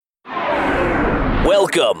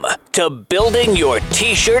Welcome to Building Your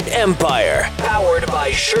T-Shirt Empire, powered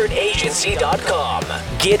by ShirtAgency.com.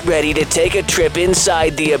 Get ready to take a trip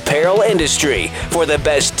inside the apparel industry for the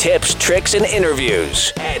best tips, tricks, and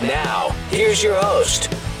interviews. And now, here's your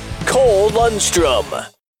host, Cole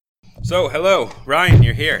Lundstrom. So, hello, Ryan,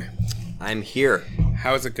 you're here. I'm here.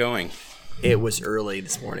 How's it going? It was early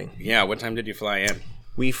this morning. Yeah, what time did you fly in?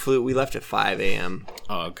 We left at 5 a.m.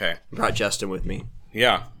 Oh, okay. Brought Justin with me.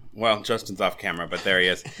 Yeah. Well, Justin's off camera, but there he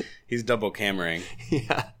is. He's double cameraing.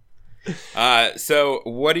 Yeah. So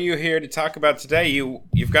what are you here to talk about today?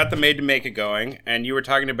 You've got the Made to Make It going, and you were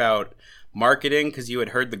talking about marketing because you had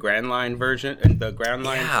heard the Grandline version and the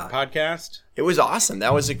Grandline podcast. It was awesome.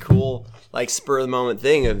 That was a cool, spur of the moment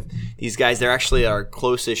thing of these guys. They're actually our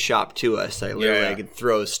closest shop to us. I could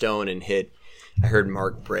throw a stone and hit. I heard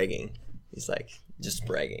Mark bragging. He's like, just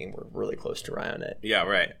bragging. We're really close to Ryan. Yeah,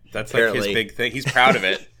 right. That's like his big thing. He's proud of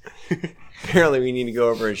it. Apparently, we need to go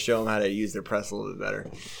over and show them how to use their press a little bit better.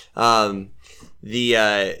 But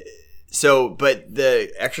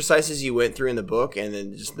the exercises you went through in the book and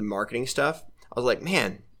then just the marketing stuff, I was like,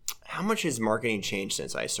 man, how much has marketing changed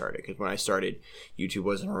since I started? Because when I started, YouTube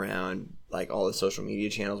wasn't around. All the social media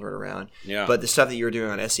channels weren't around. Yeah. But the stuff that you were doing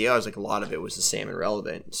on SEO, I was like, a lot of it was the same and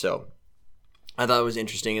relevant. So I thought it was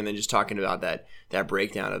interesting. And then just talking about that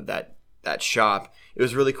breakdown of that shop, it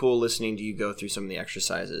was really cool listening to you go through some of the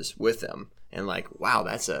exercises with them and wow,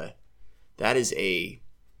 that is a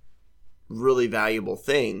really valuable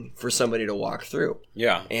thing for somebody to walk through.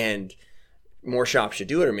 Yeah. And more shops should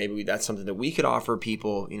do it, or maybe that's something that we could offer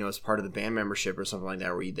people, as part of the band membership or something like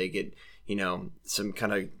that, where they get, some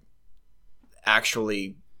kind of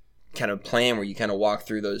actually kind of plan where you kind of walk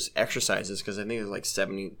through those exercises, because I think there's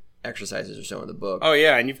 70 exercises or so in the book. Oh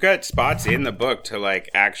yeah, and you've got spots in the book to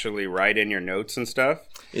actually write in your notes and stuff.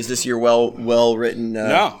 Is this your well written?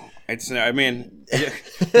 No, it's. I mean,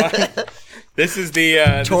 this is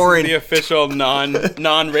the official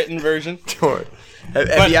non written version. Torn.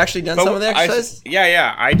 Have you actually done some of the exercises?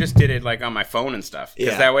 Yeah. I just did it on my phone and stuff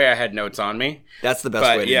because that way I had notes on me. That's the best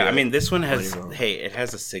way to do it. Yeah, I mean, this one has. Hey, it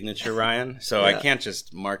has a signature, Ryan, so I can't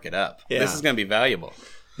just mark it up. Yeah. This is going to be valuable.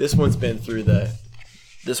 This one's been through the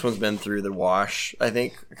wash, I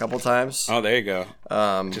think, a couple times. Oh, there you go.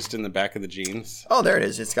 Just in the back of the jeans. Oh, there it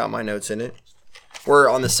is. It's got my notes in it. We're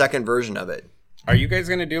on the second version of it. Are you guys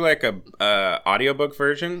going to do a audiobook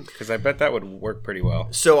version? Because I bet that would work pretty well.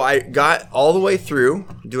 So I got all the way through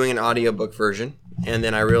doing an audiobook version, and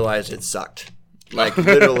then I realized it sucked.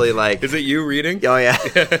 Literally, Is it you reading? Oh, yeah.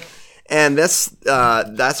 And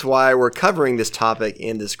that's why we're covering this topic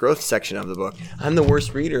in this growth section of the book. I'm the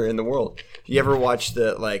worst reader in the world. You ever watch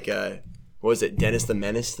the what was it, Dennis the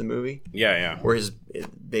Menace, the movie? Yeah. Where his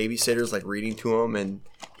babysitter's reading to him and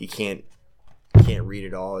he can't read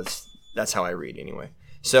at all. That's how I read anyway.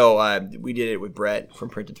 So we did it with Brett from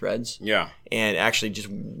Printed Threads. Yeah. And actually just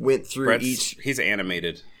went through he's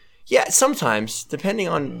animated. Yeah, sometimes, depending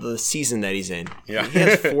on the season that he's in. Yeah. He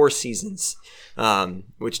has 4 seasons,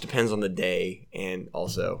 which depends on the day and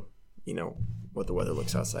also, what the weather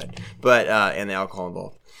looks outside. But and the alcohol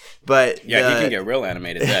involved. But yeah, he can get real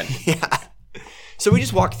animated then. Yeah. So we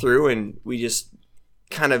just walked through and we just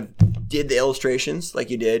kind of did the illustrations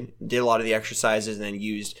like you did a lot of the exercises, and then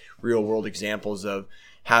used real world examples of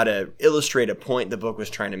how to illustrate a point the book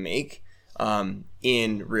was trying to make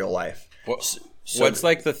in real life. What's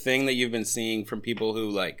the thing that you've been seeing from people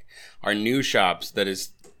who are new shops that is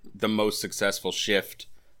the most successful shift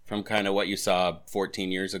from kind of what you saw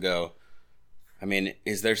 14 years ago? I mean,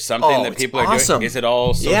 is there something that people are doing? Is it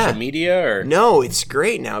all social media or? No, it's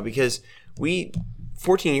great now because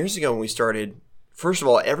 14 years ago when we started, first of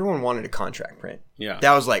all, everyone wanted a contract print. Yeah.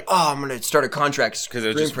 That was I'm going to start a contract because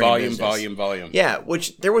it was just volume. Yeah,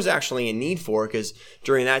 which there was actually a need for, because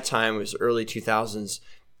during that time, it was early 2000s,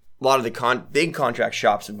 a lot of the big contract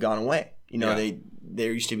shops have gone away.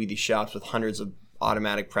 There used to be these shops with hundreds of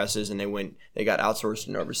automatic presses, and they got outsourced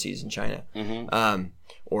and overseas in China,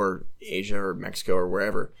 or Asia or Mexico or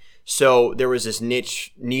wherever. So there was this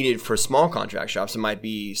niche needed for small contract shops. It might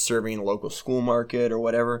be serving a local school market or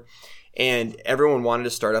whatever. And everyone wanted to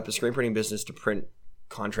start up a screen printing business to print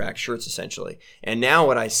contract shirts, essentially. And now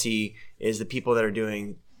what I see is the people that are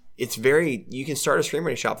doing, you can start a screen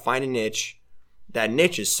printing shop, find a niche. That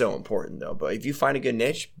niche is so important though. But if you find a good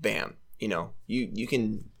niche, bam, you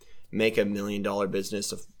can make $1 million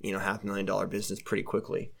business, $500,000 business pretty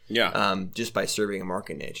quickly. Yeah. Just by serving a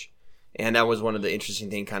market niche. And that was one of the interesting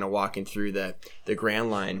things, kind of walking through the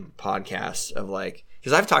Grandline podcast of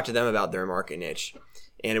because I've talked to them about their market niche.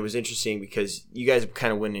 And it was interesting because you guys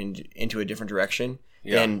kind of went into a different direction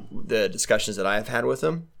than the discussions that I've had with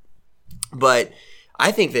them. But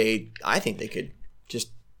I think they could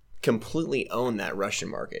just completely own that Russian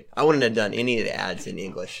market. I wouldn't have done any of the ads in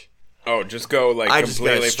English. Oh, just go like I just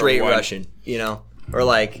got straight Russian, or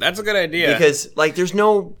like that's a good idea because like there's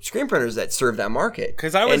no screen printers that serve that market.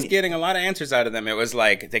 Because I was getting a lot of answers out of them. It was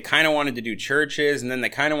like they kind of wanted to do churches, and then they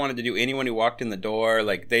kind of wanted to do anyone who walked in the door.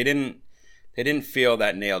 Like they didn't feel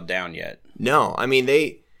that nailed down yet. No, I mean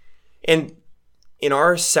and in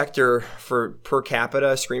our sector for per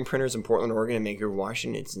capita screen printers in Portland, Oregon, and Vancouver,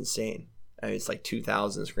 Washington, it's insane. I mean, it's like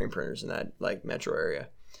 2,000 screen printers in that like metro area.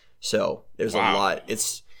 So there's a lot.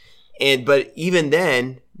 But even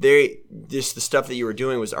then, just the stuff that you were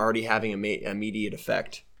doing was already having an immediate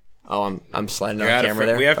effect. Oh, I'm sliding on camera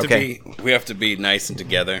there. We have to be nice and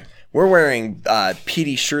together. We're wearing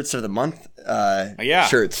PD shirts of the month.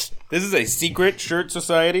 Shirts. This is a secret shirt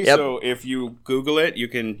society, Yep. So if you Google it, you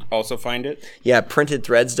can also find it. Yeah, Printed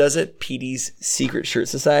Threads does it. PD's Secret Shirt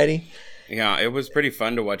Society. Yeah, it was pretty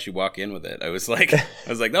fun to watch you walk in with it. I was like,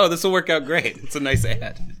 oh, this will work out great. It's a nice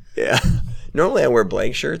ad. Yeah. Normally I wear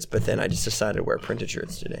blank shirts, but then I just decided to wear printed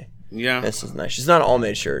shirts today. Yeah. This is nice. It's not an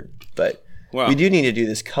all-made shirt, but well, we do need to do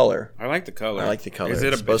this color. I like the color. Is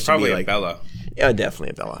it supposed probably to be a Bella? Yeah,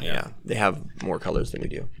 definitely a Bella. Yeah. They have more colors than we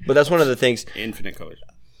do. But that's one of the things. Infinite colors.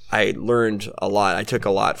 I learned a lot. I took a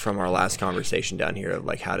lot from our last conversation down here of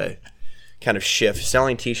like how to kind of shift.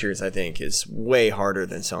 Selling T-shirts, I think, is way harder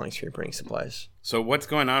than selling screen printing supplies. So what's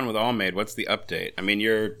going on with All Made? What's the update? I mean,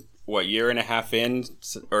 you're, year and a half in,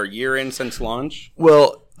 or year in since launch?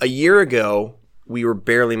 Well, a year ago, we were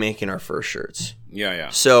barely making our first shirts. Yeah.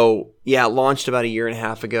 So, yeah, it launched about a year and a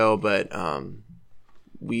half ago, but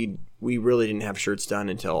we really didn't have shirts done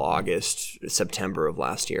until August, September of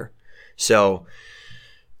last year. So,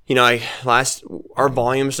 our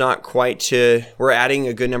volume's not quite to, we're adding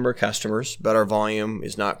a good number of customers, but our volume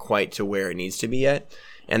is not quite to where it needs to be yet.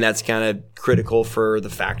 And that's kind of critical for the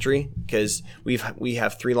factory because we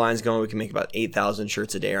have 3 lines going. We can make about 8,000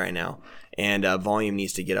 shirts a day right now. And volume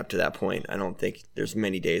needs to get up to that point. I don't think there's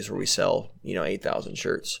many days where we sell, 8,000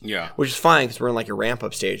 shirts. Yeah. Which is fine because we're in like a ramp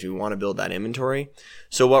up stage. We want to build that inventory.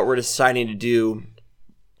 So what we're deciding to do,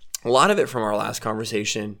 a lot of it from our last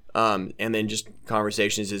conversation, and then just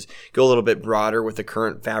conversations, is go a little bit broader with the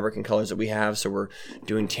current fabric and colors that we have. So we're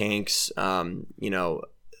doing tanks, adding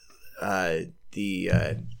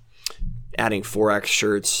 4X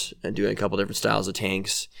shirts and doing a couple different styles of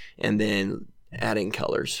tanks, and then adding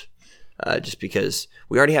colors. Just because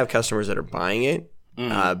we already have customers that are buying it,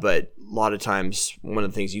 but a lot of times one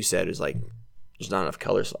of the things you said is like there's not enough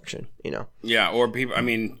color selection, Yeah, or people. I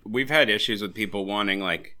mean, we've had issues with people wanting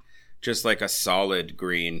like just like a solid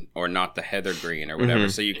green or not the heather green or whatever.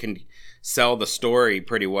 So you can sell the story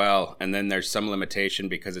pretty well, and then there's some limitation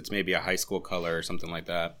because it's maybe a high school color or something like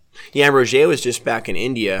that. Yeah, Roger was just back in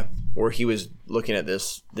India where he was looking at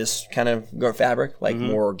this kind of fabric, like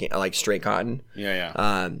more like straight cotton. Yeah.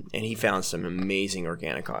 And he found some amazing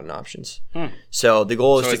organic cotton options. So the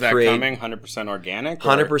goal is to create. So is that coming 100% organic?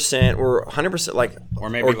 100% or 100% like or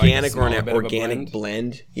maybe organic like or an organic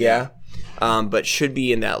blend. Yeah. But should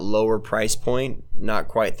be in that lower price point, not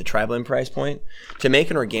quite the tri-blend price point. To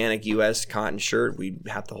make an organic U.S. cotton shirt, we'd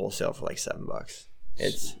have to wholesale for like $7.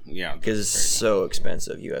 It's because it's so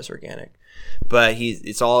expensive, U.S. organic. But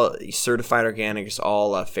it's all certified organic. It's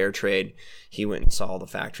all fair trade. He went and saw all the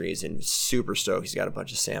factories and was super stoked. He's got a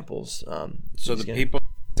bunch of samples. So the people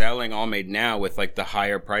selling All Made now with like the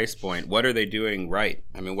higher price point, what are they doing right?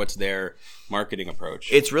 I mean, what's their marketing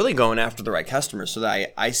approach? It's really going after the right customers. So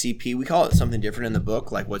the ICP, we call it something different in the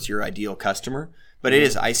book, like what's your ideal customer? But it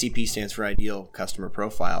is ICP stands for Ideal Customer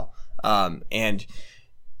Profile. And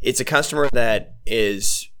it's a customer that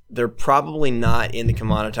they're probably not in the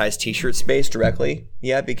commoditized t-shirt space directly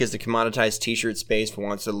yet because the commoditized t-shirt space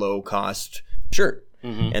wants a low-cost shirt.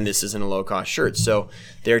 And this isn't a low-cost shirt. So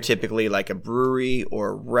they're typically like a brewery or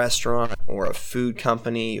a restaurant or a food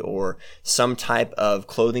company or some type of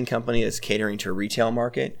clothing company that's catering to a retail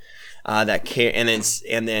market. So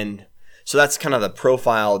that's kind of the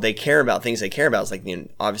profile. They care about things they care about. It's like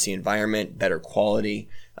obviously environment, better quality,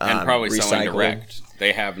 and probably recycling. Selling direct.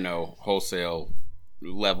 They have no wholesale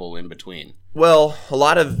level in between. Well, a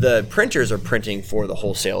lot of the printers are printing for the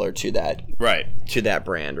wholesaler to that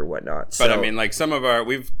brand or whatnot. But I mean, like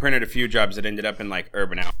we've printed a few jobs that ended up in like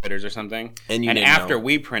Urban Outfitters or something. And after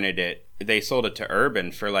we printed it, they sold it to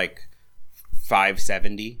Urban for like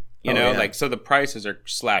 $570. Like so the prices are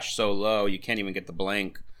slashed so low you can't even get the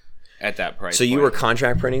blank at that price. So you were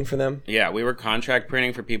contract printing for them? Yeah, we were contract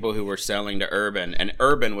printing for people who were selling to Urban, and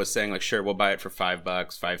Urban was saying like, sure, we'll buy it for $5,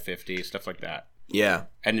 $5.50, stuff like that. Yeah.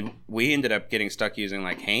 And we ended up getting stuck using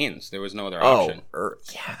like Hanes. There was no other option.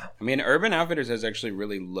 Yeah. I mean, Urban Outfitters has actually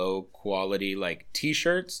really low quality like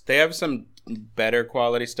t-shirts. They have some better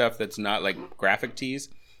quality stuff that's not like graphic tees,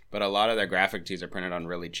 but a lot of their graphic tees are printed on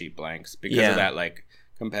really cheap blanks because of that like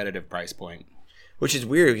competitive price point. Which is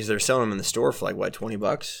weird because they're selling them in the store for like what,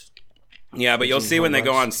 $20? Yeah, but you'll see when they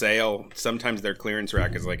go on sale, sometimes their clearance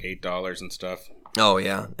rack is like $8 and stuff. Oh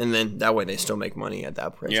yeah, and then that way they still make money at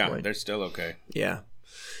that price point. Yeah, they're still okay. Yeah,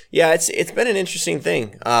 it's been an interesting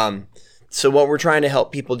thing. So what we're trying to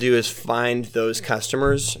help people do is find those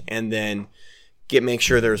customers and then make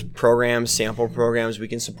sure there's sample programs we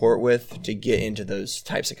can support with to get into those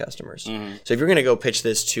types of customers. Mm-hmm. So if you're going to go pitch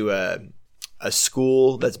this to a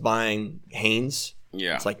school that's buying Hanes,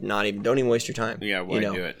 it's like don't even waste your time. Yeah, why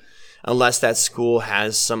do it? Unless that school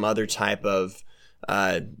has some other type of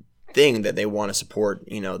thing that they want to support,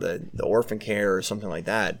 the orphan care or something like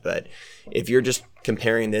that. But if you're just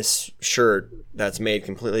comparing this shirt that's made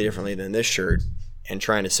completely differently than this shirt and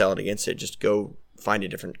trying to sell it against it, just go find a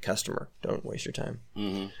different customer. Don't waste your time.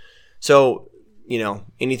 Mm-hmm. So,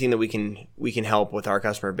 anything that we can help with our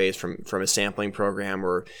customer base from a sampling program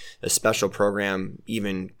or a special program,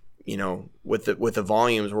 even with the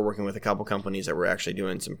volumes, we're working with a couple companies that we're actually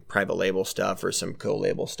doing some private label stuff or some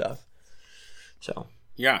co-label stuff. So.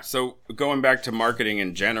 Yeah, so going back to marketing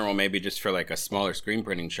in general, maybe just for like a smaller screen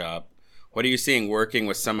printing shop, what are you seeing working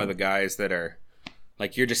with some of the guys that are,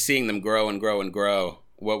 like you're just seeing them grow and grow and grow?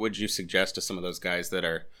 What would you suggest to some of those guys that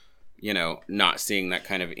are, not seeing that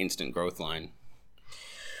kind of instant growth line?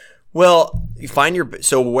 Well, you find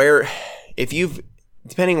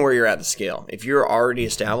depending on where you're at the scale, if you're already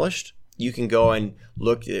established, you can go and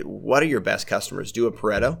look at what are your best customers. Do a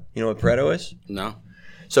Pareto. You know what Pareto is? No.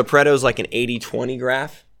 So Pareto is like an 80-20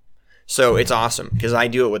 graph. So it's awesome because I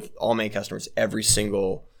do it with all my customers every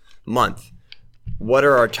single month. What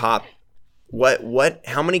are our top,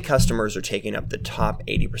 how many customers are taking up the top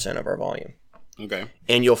 80% of our volume? Okay.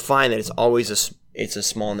 And you'll find that it's always it's a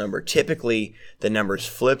small number. Typically, the number's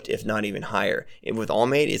flipped, if not even higher. And with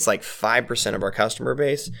Allmade, it's like 5% of our customer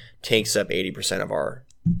base takes up 80% of our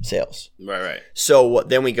sales. Right. So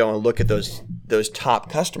then we go and look at those top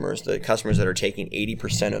customers, the customers that are taking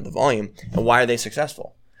 80% of the volume, and why are they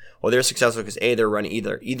successful? Well, they're successful because A, they're running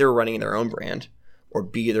either running their own brand, or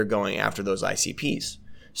B, they're going after those ICPs.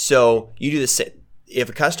 So you do this. If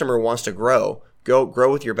a customer wants to grow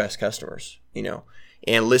with your best customers,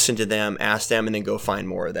 and listen to them, ask them, and then go find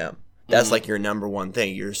more of them. That's like your number one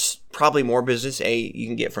thing. There's probably more business you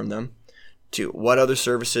can get from them. To what other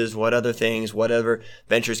services, what other things, what other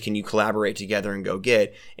ventures can you collaborate together and go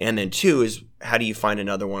get? And then 2 is how do you find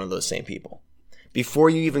another one of those same people before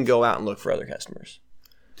you even go out and look for other customers?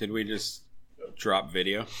 Did we just drop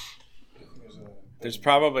video? There's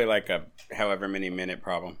probably like a however many minute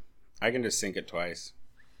problem. I can just sync it twice.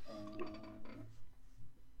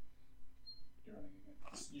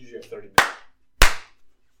 It's usually a 30 minutes.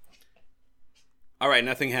 All right,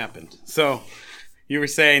 nothing happened. So you were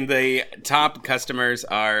saying the top customers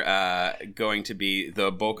are going to be the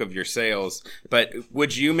bulk of your sales, but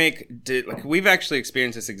would you we've actually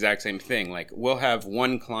experienced this exact same thing. Like we'll have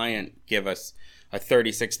one client give us a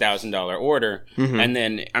 $36,000 order, and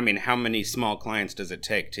then how many small clients does it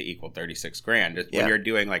take to equal $36,000 when you're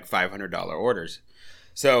doing like $500 orders?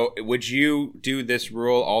 So would you do this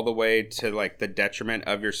rule all the way to like the detriment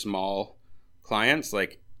of your small clients,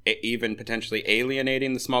 like even potentially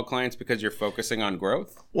alienating the small clients because you're focusing on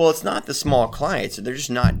growth? Well, it's not the small clients. They're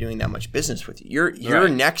just not doing that much business with you. Your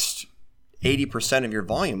next 80% of your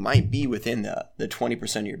volume might be within the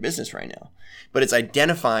 20% of your business right now. But it's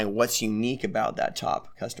identifying what's unique about that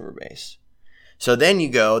top customer base. So then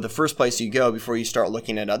the first place you go before you start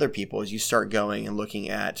looking at other people is you start going and looking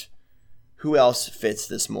at who else fits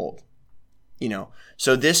this mold.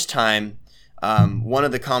 So this time, one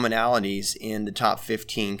of the commonalities in the top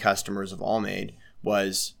 15 customers of Allmade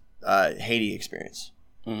was Haiti experience.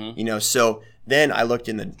 So then I looked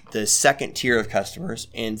in the second tier of customers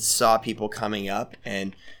and saw people coming up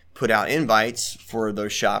and put out invites for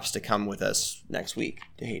those shops to come with us next week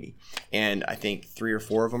to Haiti. And I think 3 or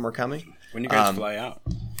 4 of them are coming. When you guys fly out?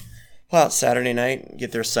 Well, Saturday night,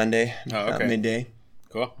 get there Sunday, midday.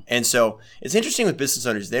 Cool. And so it's interesting with business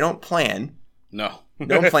owners. They don't plan. No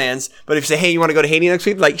plans. But if you say, hey, you want to go to Haiti next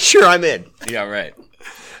week? Like, sure, I'm in. Yeah, right.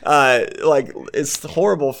 It's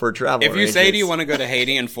horrible for travel. If you say, do you want to go to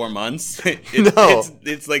Haiti in 4 months?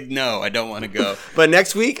 It's like, no, I don't want to go. But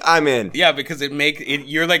next week, I'm in. Yeah, because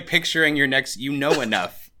you're like picturing your next,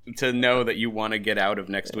 enough to know that you want to get out of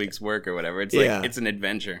next week's work or whatever. It's like, it's an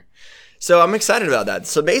adventure. So I'm excited about that.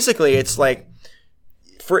 So basically, it's like,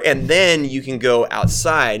 And then you can go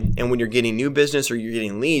outside, and when you're getting new business or you're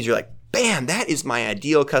getting leads, you're like, bam, that is my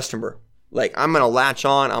ideal customer. Like, I'm going to latch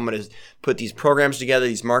on. I'm going to put these programs together,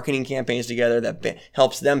 these marketing campaigns together that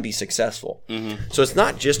helps them be successful. So it's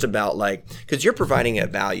not just about like, because you're providing a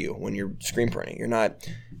value when you're screen printing. You're not,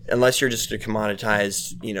 unless you're just a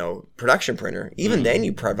commoditized, production printer, even then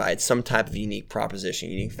you provide some type of unique proposition,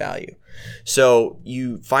 unique value. So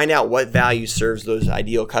you find out what value serves those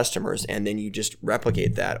ideal customers, and then you just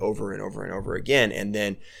replicate that over and over and over again, and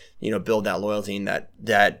then, build that loyalty, and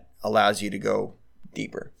that allows you to go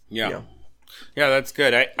deeper. Yeah. Yeah, that's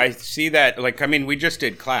good. I see that. Like, I mean, we just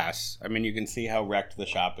did class. I mean, you can see how wrecked the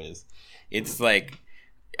shop is. It's like,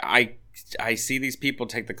 I see these people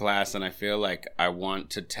take the class, and I feel like I want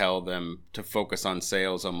to tell them to focus on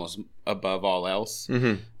sales almost above all else,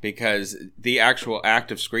 because the actual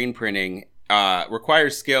act of screen printing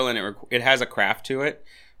requires skill, and it has a craft to it.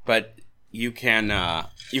 But you can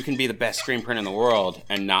be the best screen printer in the world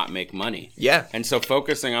and not make money. Yeah. And so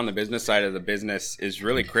focusing on the business side of the business is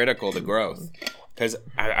really critical to growth. Because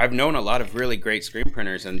I've known a lot of really great screen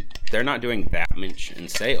printers, and they're not doing that much in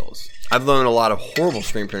sales. I've known a lot of horrible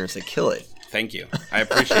screen printers that kill it. Thank you. I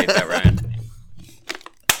appreciate that, Ryan.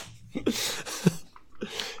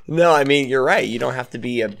 No, I mean, you're right. You don't have to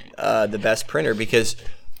be the best printer, because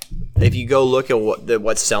if you go look at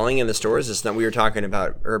what's selling in the stores, it's not. We were talking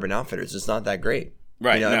about Urban Outfitters. It's not that great,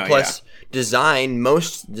 right? And plus,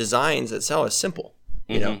 most designs that sell is simple.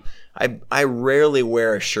 I rarely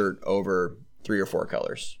wear a shirt over 3 or 4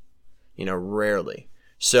 colors. Rarely.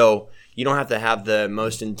 So you don't have to have the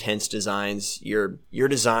most intense designs. Your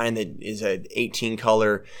design that is an 18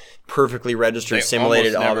 color, perfectly registered,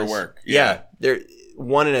 simulated. Almost never work. Yeah, they're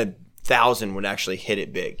 1 in 1,000 would actually hit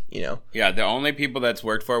it big, Yeah, the only people that's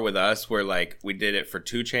worked for with us were like, we did it for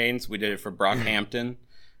 2 Chainz, we did it for Brockhampton,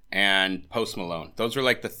 and Post Malone. Those were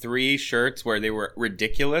like the 3 shirts where they were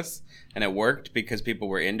ridiculous, and it worked because people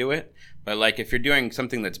were into it. But like, if you're doing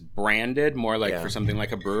something that's branded, more like for something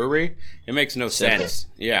like a brewery, it makes no sense.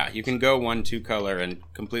 Yeah, you can go 1-2 color and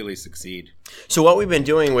completely succeed. So what we've been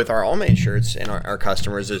doing with our all-made shirts and our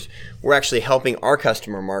customers is we're actually helping our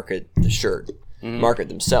customer market the shirt. Market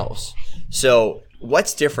themselves. So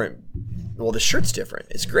what's different? Well, the shirt's different.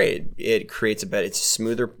 It's great. It creates it's a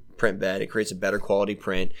smoother print bed. It creates a better quality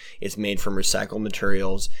print. It's made from recycled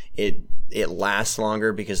materials. It lasts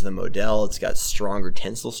longer because of the model. It's got stronger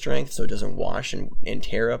tensile strength, so it doesn't wash and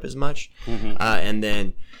tear up as much. And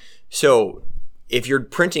then, so if you're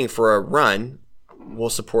printing for a run, we'll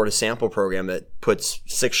support a sample program that puts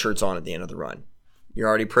 6 shirts on at the end of the run. You're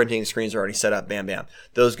already printing, screens are already set up, bam, bam.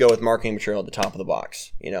 Those go with marketing material at the top of the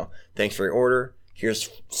box. Thanks for your order. Here's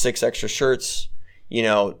 6 extra shirts.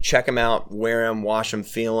 Check them out, wear them, wash them,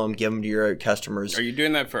 feel them, give them to your customers. Are you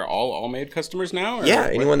doing that for all-made customers now? Or yeah,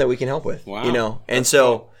 anyone that we can help with. Wow. And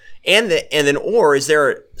so, cool. and then, or is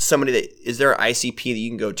there an ICP that you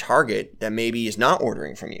can go target that maybe is not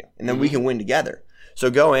ordering from you, and then we can win together. So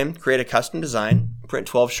go in, create a custom design, print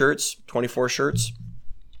 12 shirts, 24 shirts.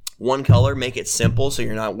 1 color, make it simple so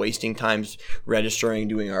you're not wasting time registering,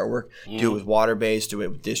 doing artwork. Do it with water-based, do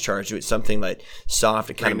it with discharge, do it something like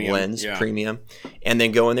soft, it kind of blends, premium. And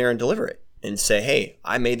then go in there and deliver it and say, hey,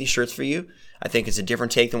 I made these shirts for you. I think it's a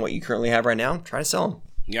different take than what you currently have right now. Try to sell them.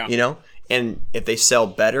 Yeah. And if they sell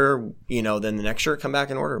better, than the next shirt, come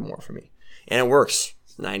back and order more from me. And it works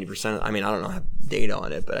 90%. I mean, I don't know, I have data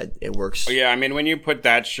on it, but it works. Yeah, I mean, when you put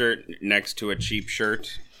that shirt next to a cheap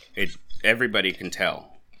shirt, everybody can tell.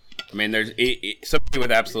 I mean, there's somebody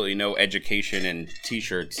with absolutely no education in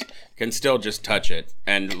T-shirts can still just touch it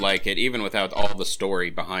and like it, even without all the story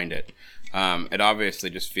behind it. It obviously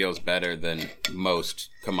just feels better than most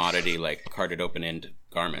commodity, like carded open-end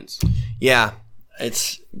garments. Yeah,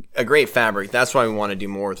 it's a great fabric. That's why we want to do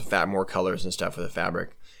more with the more colors and stuff with the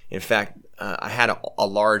fabric. In fact, I had a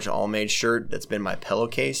large all-made shirt that's been my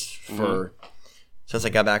pillowcase for since I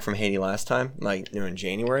got back from Haiti last time, in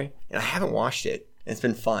January, and I haven't washed it. It's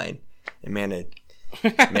been fine. Amanda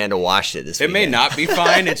washed it this weekend. It may not be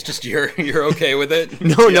fine. It's just you're okay with it.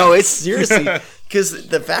 No, it's seriously because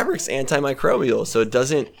the fabric's antimicrobial, so it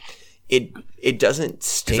doesn't stink.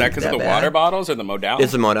 Is that because of the bad. Water bottles or the modal?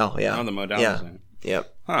 It's the modal, yeah. Oh, the modal. Yeah.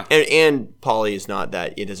 Yep. Huh. And poly is not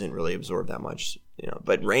that. It doesn't really absorb that much,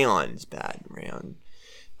 But rayon is bad. Rayon.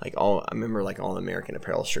 I remember all the American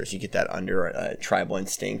Apparel shirts, you get that under tri-blend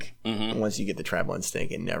stink. And once you get the tri-blend stink,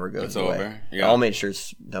 it never goes away. Over. Yeah. All-made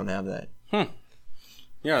shirts don't have that.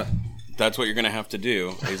 Yeah, that's what you're going to have to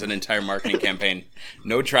do is an entire marketing campaign.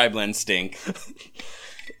 No tri-blend stink.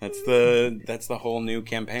 That's the whole new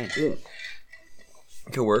campaign.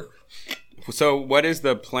 Could work. So what is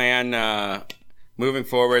the plan moving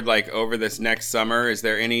forward, like over this next summer, is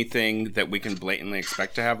there anything that we can blatantly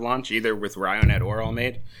expect to have launch, either with Ryonet or All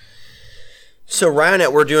Made? So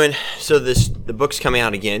Ryonet, we're doing the book's coming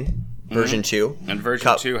out again, version 2, and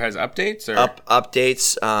version 2 has updates or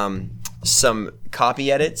updates, some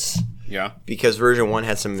copy edits. Yeah, because version 1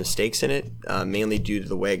 had some mistakes in it, mainly due to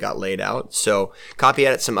the way it got laid out. So copy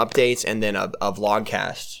edits, some updates, and then a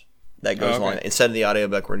vlogcast that goes along. Instead of the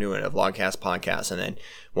audiobook, we're doing a vlogcast podcast, and then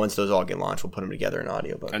once those all get launched, we'll put them together in an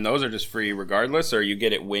audiobook. And those are just free regardless, or you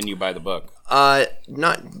get it when you buy the book? Not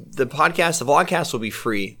the podcast. The vlogcast will be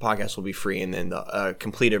free. Podcast will be free, and then the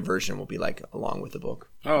completed version will be like along with the book.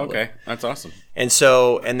 Oh, okay, that's awesome. And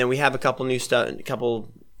then we have a couple new stuff,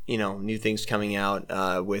 new things coming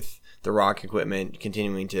out with the rock equipment,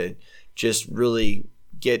 continuing to just really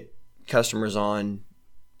get customers on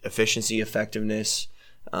efficiency, effectiveness.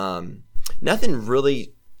 Nothing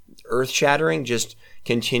really earth-shattering, just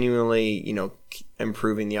continually,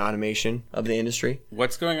 improving the automation of the industry.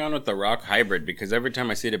 What's going on with the rock hybrid? Because every time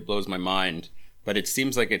I see it, it blows my mind. But it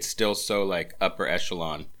seems like it's still so like upper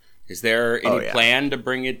echelon. Is there any plan to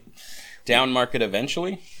bring it down market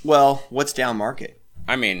eventually? Well, what's down market?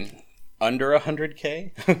 I mean, under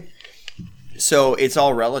 100K? So it's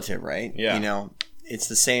all relative, right? Yeah. It's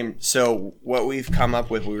the same. So what we've come up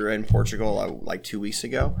with, we were in Portugal like 2 weeks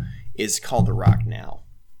ago, is called the Rock Now.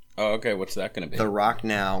 Oh, okay. What's that going to be? The Rock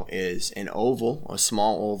Now is an oval, a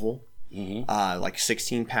small oval, like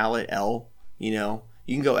 16 pallet L. You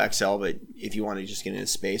can go XL, but if you want to just get into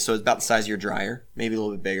space, so it's about the size of your dryer, maybe a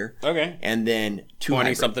little bit bigger. Okay. And then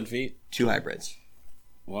 20-something feet. 2 hybrids.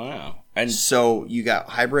 Wow. And so you got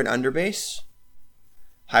hybrid underbase,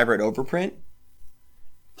 hybrid overprint,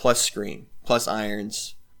 plus screen, plus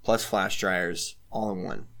irons, plus flash dryers, all in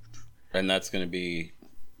one. And that's going to be,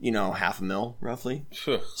 $500,000 roughly.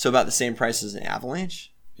 So about the same price as an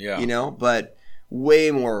Avalanche. Yeah. But way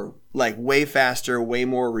more, like way faster, way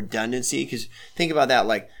more redundancy. Because think about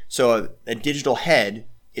that, so a digital head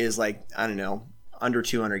is like, I don't know, under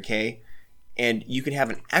 200K, and you can have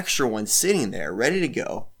an extra one sitting there ready to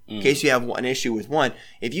go in case you have an issue with one.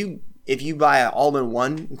 If you buy an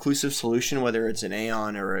all-in-one inclusive solution, whether it's an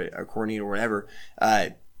Aeon or a Cornette or whatever,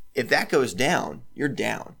 if that goes down, you're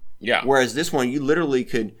down. Yeah. Whereas this one, you literally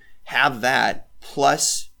could have that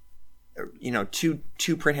plus,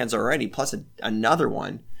 two print heads already, plus another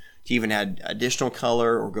one to even add additional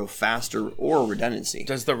color or go faster or redundancy.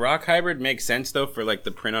 Does the Rock Hybrid make sense, though, for like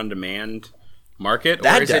the print-on-demand market?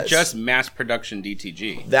 That or is does. it just mass production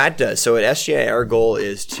DTG? That does. So at SGI, our goal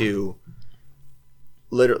is to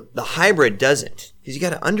the hybrid doesn't, because you got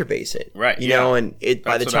to underbase it, right? And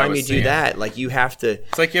by the time you do that, you have to.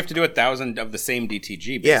 It's like you have to do 1,000 of the same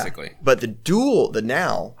DTG, basically. Yeah, but the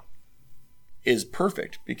now, is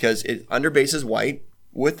perfect because it underbases white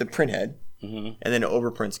with the print head, and then it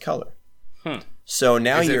overprints color. So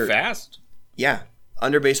now is it fast? Yeah,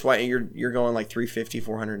 underbase white, and you're going like 350,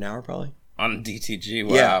 400 an hour probably on DTG.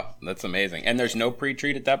 Wow, yeah. That's amazing. And there's no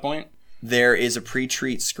pre-treat at that point. There is a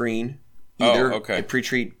pre-treat screen. Either a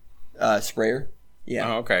pre-treat sprayer.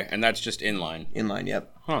 Yeah. Oh, okay. And that's just inline. Inline,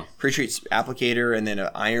 yep. Pre-treat applicator, and then an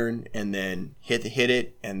iron, and then hit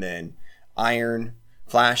it, and then iron,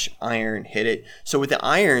 flash, iron, hit it. So with the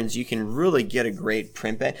irons, you can really get a great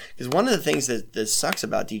print bed. Because one of the things that sucks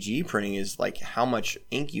about DGE printing is like how much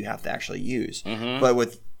ink you have to actually use. But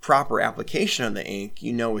with proper application of the ink,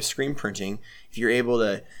 with screen printing, if you're able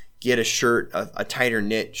to get a shirt, a tighter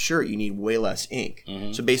knit shirt, you need way less ink.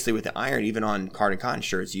 So basically with the iron, even on cotton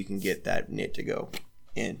shirts, you can get that knit to go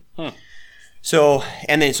in. So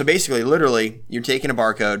basically, literally, you're taking a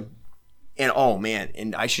barcode, and oh man,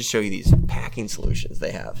 and I should show you these packing solutions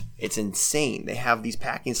they have. It's insane. They have these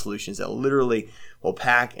packing solutions that literally will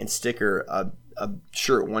pack and sticker a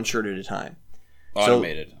shirt, one shirt at a time.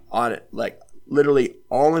 Automated. So, on it, literally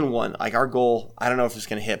all in one. Like our goal, I don't know if it's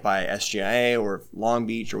going to hit by SGIA or Long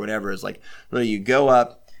Beach or whatever, is like literally you go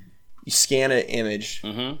up, you scan an image,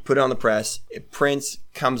 put it on the press, it prints,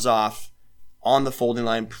 comes off on the folding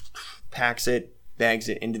line, packs it, bags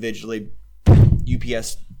it individually,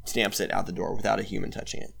 UPS stamps it out the door without a human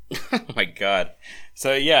touching it. Oh my God.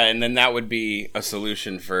 So yeah, and then that would be a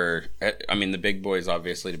solution for, the big boys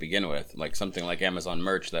obviously to begin with, like something like Amazon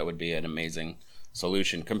Merch, that would be an amazing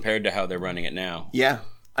solution compared to how they're running it now. Yeah.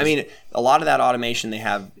 A lot of that automation they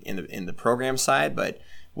have in the program side, but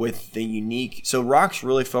with the unique, so Rock's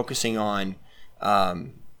really focusing on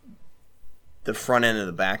the front end and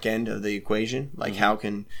the back end of the equation. Like how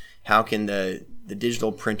can the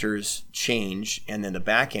digital printers change, and then the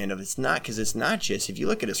back end of it's not just, if you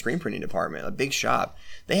look at a screen printing department, a big shop,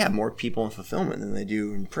 they have more people in fulfillment than they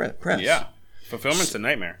do in press. Yeah. Fulfillment's a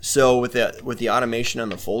nightmare. So with the automation on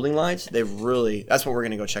the folding lines, they've really, that's what we're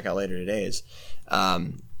going to go check out later today is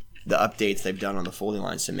the updates they've done on the folding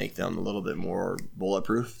lines to make them a little bit more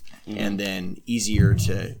bulletproof and then easier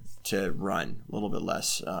to run, a little bit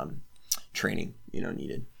less training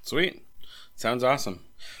needed. Sweet. Sounds awesome.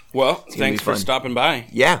 Well, thanks for stopping by.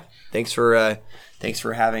 Yeah. Thanks for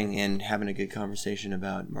having a good conversation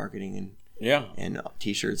about marketing and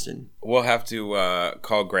t-shirts, and we'll have to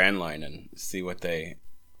call Grandline and see what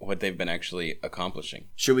they've been actually accomplishing.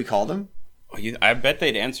 Should we call them? I bet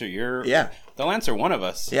they'd answer your. Yeah, they'll answer one of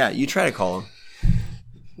us. Yeah, you try to call them.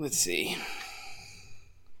 Let's see.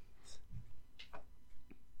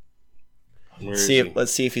 Let's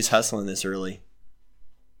see if he's hustling this early.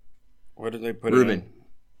 What did they put Ruben. it in?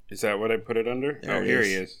 Is that what I put it under? There here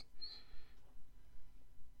he is.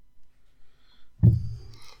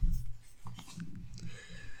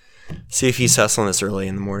 See if he's hustling this early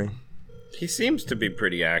in the morning. He seems to be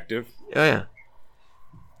pretty active. Oh, yeah. Hey,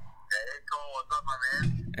 Cole, what's up, my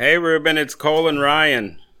man? Hey, Ruben, it's Cole and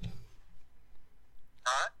Ryan.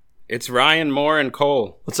 Huh? It's Ryan, Moore, and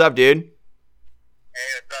Cole. What's up, dude? Hey,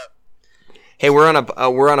 what's up? Hey, we're on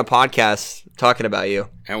a podcast talking about you.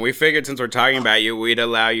 And we figured since we're talking about you, we'd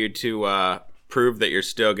allow you to prove that you're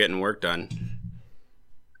still getting work done.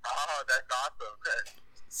 Oh, that's awesome.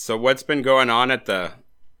 So what's been going on at the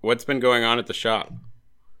shop?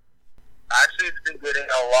 Actually, it's been getting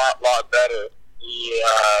a lot better. We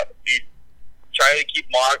try to keep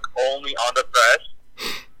Mark only on the press,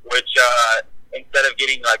 which instead of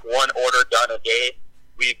getting like one order done a day,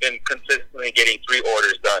 we've been consistently getting 3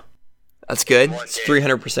 orders done. That's good. It's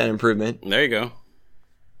 300% improvement. There you go.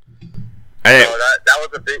 So that was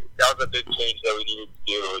a big change that we needed to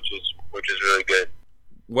do, which is really good.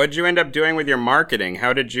 What'd you end up doing with your marketing?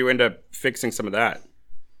 How did you end up fixing some of that?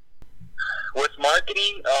 With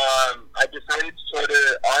marketing, I decided to sort of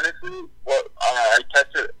honestly, I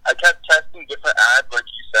kept testing different ads, like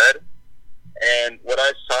you said, and what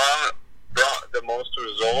I saw brought the most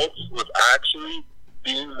results was actually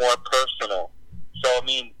being more personal. So I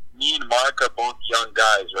mean, me and Mark are both young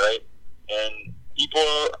guys, right? And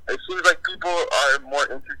it seems like people are more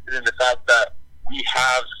interested in the fact that we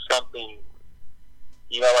have something,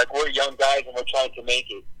 like we're young guys and we're trying to make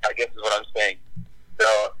it, I guess is what I'm saying.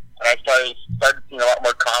 So, and I started seeing a lot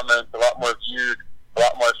more comments, a lot more views, a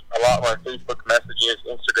lot more Facebook messages,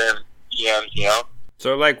 Instagram DMs,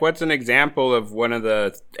 So, like, what's an example of one of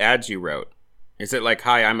the ads you wrote? Is it like,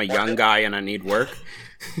 "Hi, I'm a young guy and I need work"?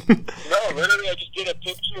 No, literally, I just did a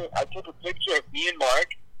picture. I took a picture of me and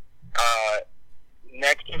Mark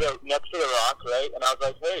next to the rock, right? And I was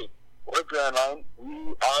like, "Hey, we're Grandline.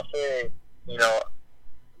 We offer,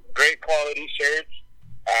 great quality shirts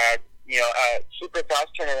at super fast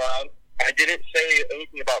turnaround." I didn't say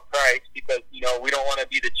anything about price because we don't want to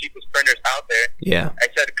be the cheapest printers out there. Yeah. I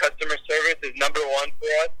said customer service is number 1 for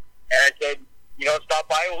us, and I said, stop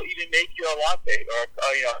by. We'll even make you a latte or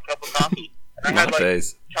a cup of coffee. And I had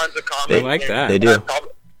tons of comments. They like that. They do. And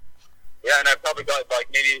I probably got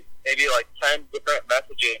maybe 10 different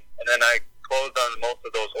messages, and then I closed on most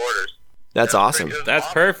of those orders. That's awesome.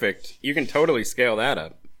 That's perfect. You can totally scale that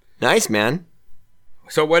up. Nice, man.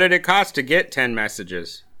 So what did it cost to get 10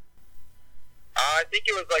 messages? I think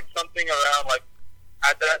it was something around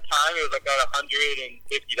at that time it was about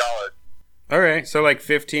 $150. All right, so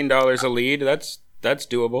 $15 a lead. That's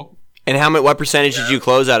doable. And what percentage did you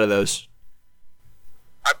close out of those?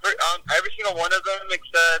 Every single one of them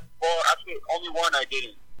except, actually only one I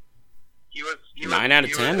didn't. He was 9 out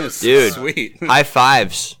of 10 is dude, sweet. High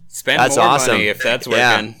fives. Spend more money if that's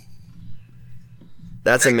working.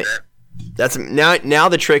 That's now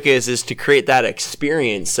the trick is to create that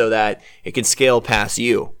experience so that it can scale past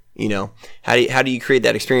you. How do you create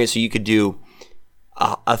that experience so you could do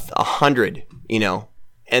 100?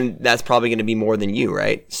 And that's probably going to be more than you,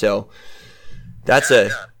 right? So that's for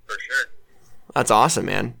sure. That's awesome,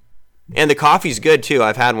 man. And the coffee's good too.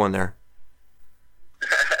 I've had one there.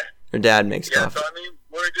 Your dad makes coffee. So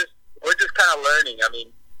we're just kind of learning. I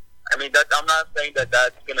mean that I'm not saying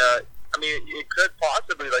that's gonna. It could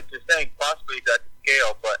possibly, like you're saying, possibly that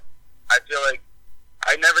scale, but I feel like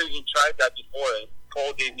I never even tried that before. And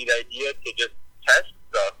Cole gave me the idea to just test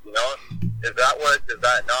stuff. Does that work? Does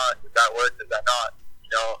that not? Does that work? Does that not?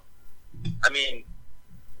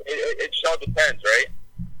 It all depends, right?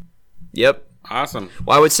 Yep. Awesome.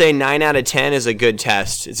 Well, I would say 9 out of 10 is a good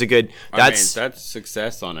test. It's a good. That's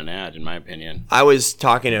success on an ad, in my opinion. I was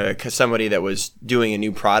talking to somebody that was doing a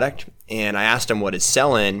new product, and I asked him what his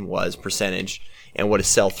sell-in was percentage and what his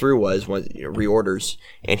sell-through was reorders,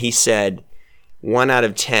 and he said 10 out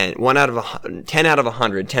of 100,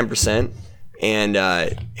 10%, and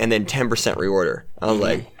then 10% reorder. I was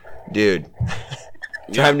like, dude,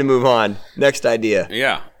 time to move on. Next idea.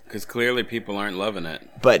 Yeah, because clearly people aren't loving it.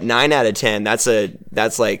 But 9 out of 10, that's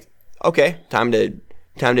like, okay, time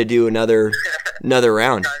to do another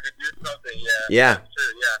round. Time to do something, yeah. Yeah. That's true,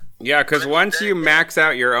 yeah. Yeah, because once you max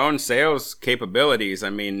out your own sales capabilities,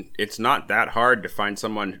 I mean, it's not that hard to find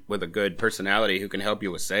someone with a good personality who can help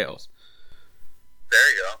you with sales.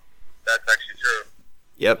 There you go. That's actually true.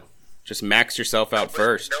 Yep. Just max yourself out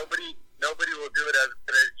first. Nobody will do it as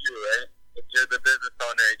good as you, right? If you're the business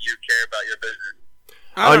owner and you care about your business.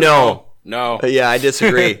 Oh, no. No. Yeah, I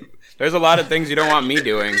disagree. There's a lot of things you don't want me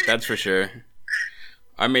doing, that's for sure.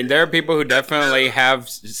 I mean, there are people who definitely have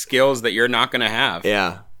skills that you're not going to have.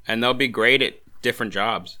 Yeah. And they'll be great at different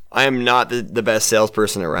jobs. I am not the best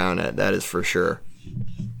salesperson around it. That is for sure.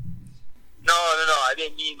 No. I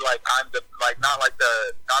didn't mean like I'm the not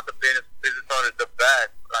the business owner's the best.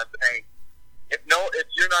 But I'm saying if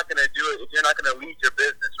you're not gonna do it, if you're not gonna lead your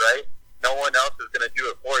business, right? No one else is gonna do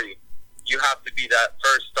it for you. You have to be that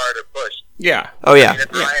first starter push. Yeah. Oh yeah. I mean,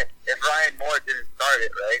 if Ryan Moore didn't start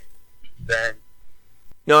it, right, then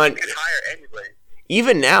No, you and could hire anybody.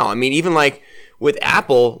 even now, I mean, even like with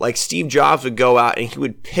Apple, like Steve Jobs would go out and he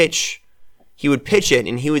would pitch it,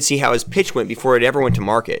 and he would see how his pitch went before it ever went to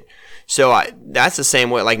market. So that's the same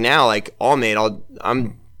way. Like now, like AllMade,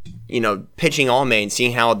 I'm pitching AllMade and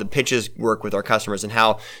seeing how the pitches work with our customers and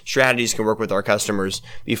how strategies can work with our customers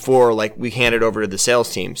before like we hand it over to the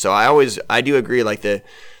sales team. So I do agree, like the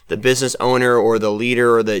business owner or the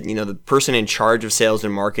leader or the person in charge of sales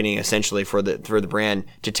and marketing essentially for the brand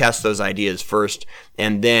to test those ideas first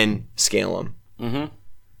and then scale them. Mm-hmm.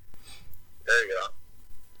 There you go.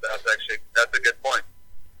 That's a good point.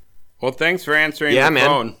 Well, thanks for answering the man.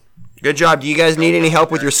 phone. Good job. Do you guys need any help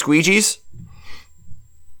with your squeegees?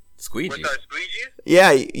 Squeegee. With our squeegees?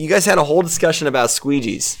 Yeah, you guys had a whole discussion about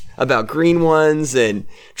squeegees, about green ones and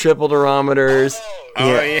triple durometers. Oh,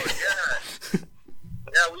 yeah. Yeah,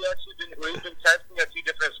 we've been testing a few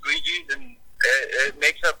different squeegees, and it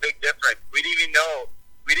makes a big difference. We didn't even know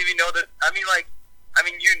that. I mean, right?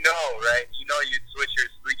 You switch your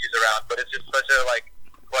squeegees around, but it's just such a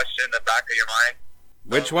question in the back of your mind.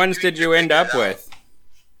 Which ones did you end up with?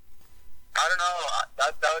 I don't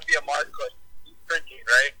know. That would be a Mark question. He's printing,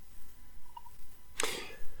 right?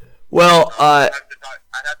 Well, I'd have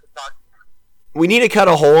to talk. we need to cut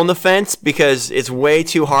a hole in the fence because it's way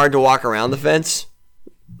too hard to walk around the fence.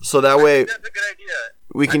 So that way That's a good idea.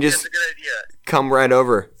 we can That's just a good idea. come right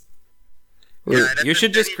over. Yeah, and if You it's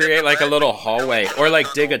should just any create different like a way, little we can hallway build or a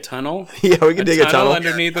like dig a tunnel. tunnel. Yeah, we can dig a tunnel.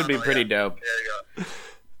 Underneath would be Tunnel, pretty yeah. dope. There you go.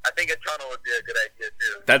 I think a tunnel would be a good idea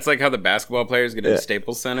too. That's like how the basketball players get in Yeah.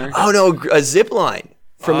 Staples Center. Oh no, a zip line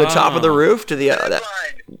from the top of the roof to the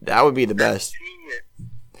Zipline. that would be the best. Genius.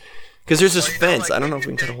 Because there's this Well, you know, fence. like, I don't know if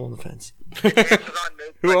maybe we can cut a they- hole in the fence. Amazon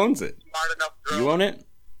makes, Who owns it? smart enough You own it?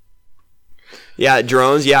 Yeah,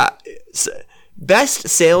 drones. Yeah, best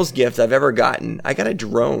sales gift I've ever gotten. I got a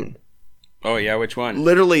drone. Oh yeah, which one?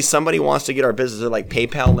 Literally, somebody wants to get our business. They're like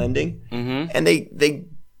PayPal lending, and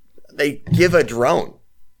they give a drone.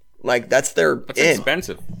 Like that's their That's in,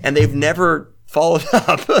 expensive. and they've never followed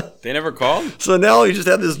up. They never called? So now we just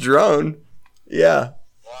have this drone. Yeah,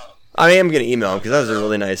 I am gonna email them because that was a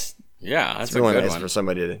really nice. Yeah, that's It's a really good nice one. for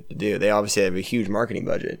somebody to do. They obviously have a huge marketing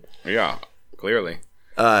budget. Yeah, clearly.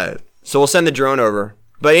 So we'll send the drone over.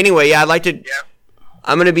 But anyway, yeah, I'd like to. Yeah.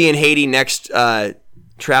 I'm gonna be in Haiti next.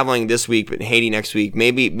 Traveling this week, but in Haiti next week.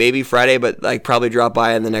 Maybe Friday, but like probably drop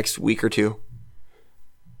by in the next week or two.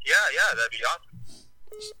 Yeah, that'd be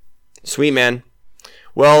awesome. Sweet, man.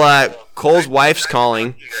 Well, Cole's wife's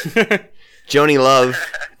calling. Joni Love.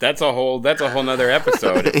 That's a whole nother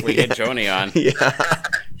episode if we get Joni on. Yeah.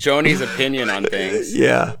 Joni's opinion on things.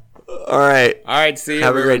 Yeah. All right. All right, see you.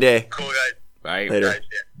 Have a great day. Cool guys. Bye. Later. Guys,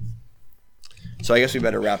 yeah. So I guess we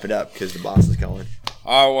better wrap it up because the boss is calling.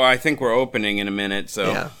 Oh, well, I think we're opening in a minute, so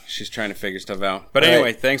Yeah. she's trying to figure stuff out. But All anyway,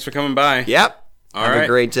 right. thanks for coming by. Yep. All Have right. a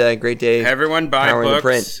great day. Everyone, buy Powering the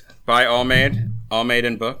books. print. Buy AllMade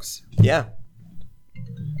and books. Yeah.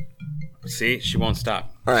 See, she won't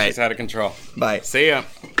stop. All right. She's out of control. Bye. See ya.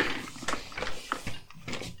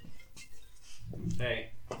 Hey.